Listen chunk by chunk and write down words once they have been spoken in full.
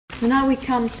So now we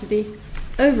come to the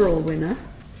overall winner,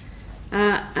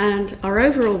 and our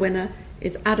overall winner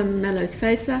is Adam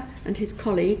Mellows-Facer and his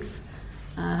colleagues.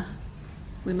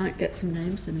 We might get some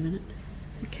names in a minute.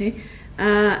 Okay.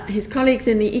 His colleagues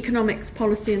in the Economics,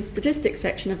 Policy and Statistics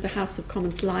section of the House of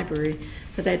Commons Library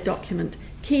for their document,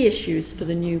 Key Issues for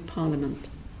the New Parliament.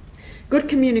 Good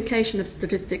communication of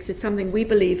statistics is something we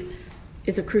believe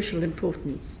is of crucial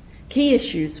importance. Key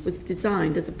Issues was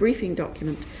designed as a briefing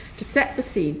document to set the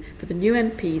scene for the new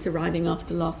MPs arriving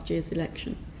after last year's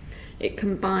election. It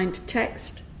combined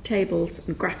text, tables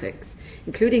and graphics,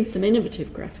 including some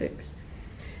innovative graphics,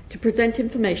 to present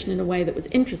information in a way that was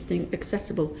interesting,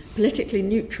 accessible, politically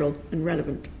neutral and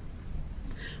relevant.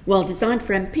 While designed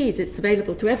for MPs, it's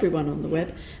available to everyone on the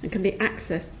web and can be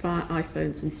accessed via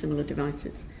iPhones and similar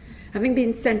devices. Having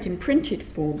been sent in printed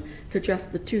form to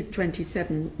just the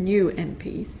 227 new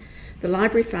MPs, the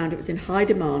library found it was in high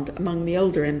demand among the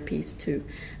older MPs too,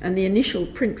 and the initial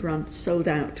print run sold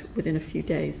out within a few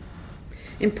days.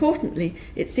 Importantly,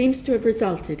 it seems to have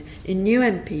resulted in new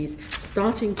MPs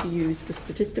starting to use the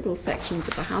statistical sections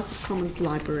of the House of Commons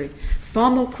library far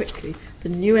more quickly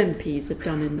than new MPs have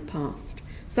done in the past,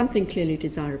 something clearly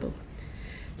desirable.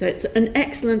 So it's an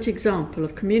excellent example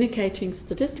of communicating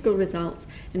statistical results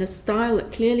in a style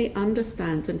that clearly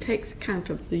understands and takes account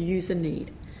of the user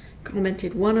need,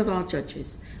 commented one of our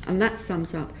judges, and that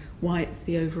sums up why it's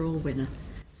the overall winner.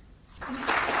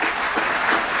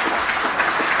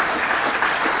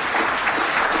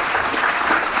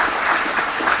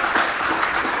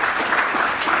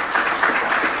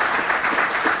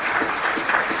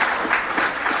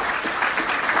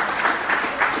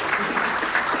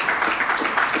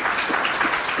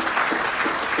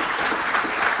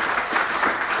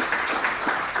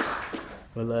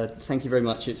 Well, thank you very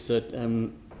much. It's a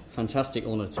fantastic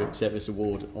honour to accept this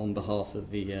award on behalf of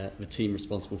the team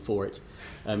responsible for it.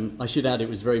 I should add it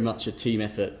was very much a team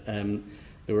effort.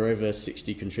 There were over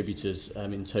 60 contributors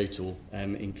in total,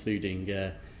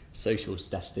 including social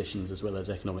statisticians as well as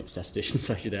economic statisticians,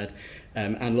 I should add,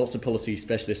 and lots of policy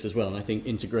specialists as well. And I think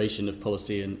integration of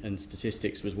policy and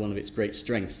statistics was one of its great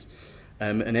strengths.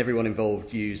 And everyone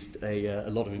involved used a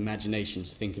lot of imagination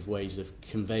to think of ways of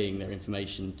conveying their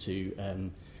information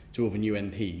to all the new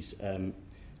MPs,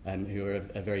 who are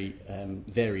a very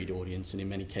varied audience and in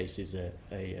many cases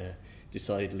a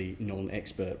decidedly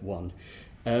non-expert one.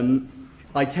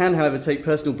 I can, however, take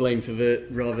personal blame for the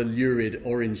rather lurid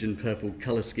orange and purple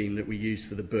colour scheme that we used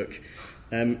for the book.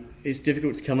 It's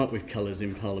difficult to come up with colours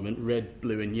in Parliament. Red,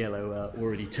 blue and yellow are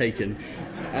already taken,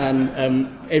 and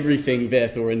everything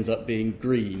therefore ends up being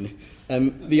green.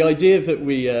 The idea that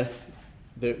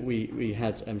we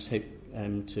had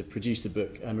to produce the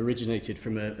book originated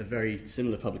from a very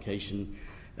similar publication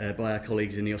by our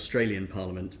colleagues in the Australian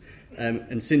Parliament,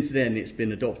 and since then it's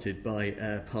been adopted by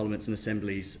parliaments and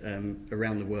assemblies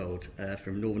around the world,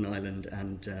 from Northern Ireland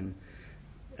and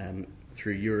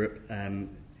through Europe,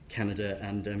 Canada,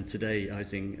 and today I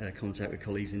was in contact with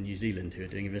colleagues in New Zealand who are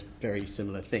doing a very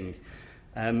similar thing.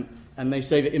 And they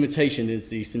say that imitation is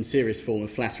the sincerest form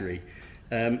of flattery.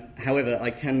 However,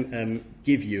 I can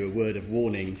give you a word of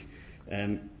warning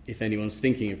if anyone's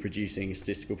thinking of producing a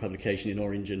statistical publication in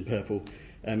orange and purple,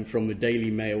 from the Daily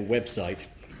Mail website,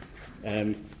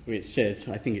 which says,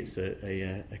 I think it's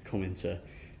a commenter,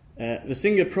 the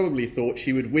singer probably thought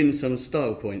she would win some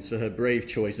style points for her brave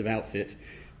choice of outfit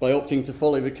by opting to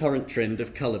follow the current trend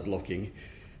of colour blocking.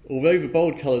 Although the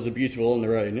bold colours are beautiful on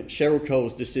their own, Cheryl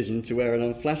Cole's decision to wear an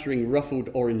unflattering ruffled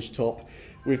orange top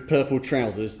with purple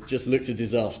trousers just looked a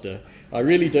disaster. I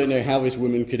really don't know how this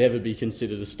woman could ever be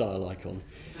considered a style icon.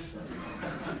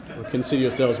 Well, consider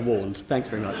yourselves warned. Thanks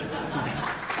very much.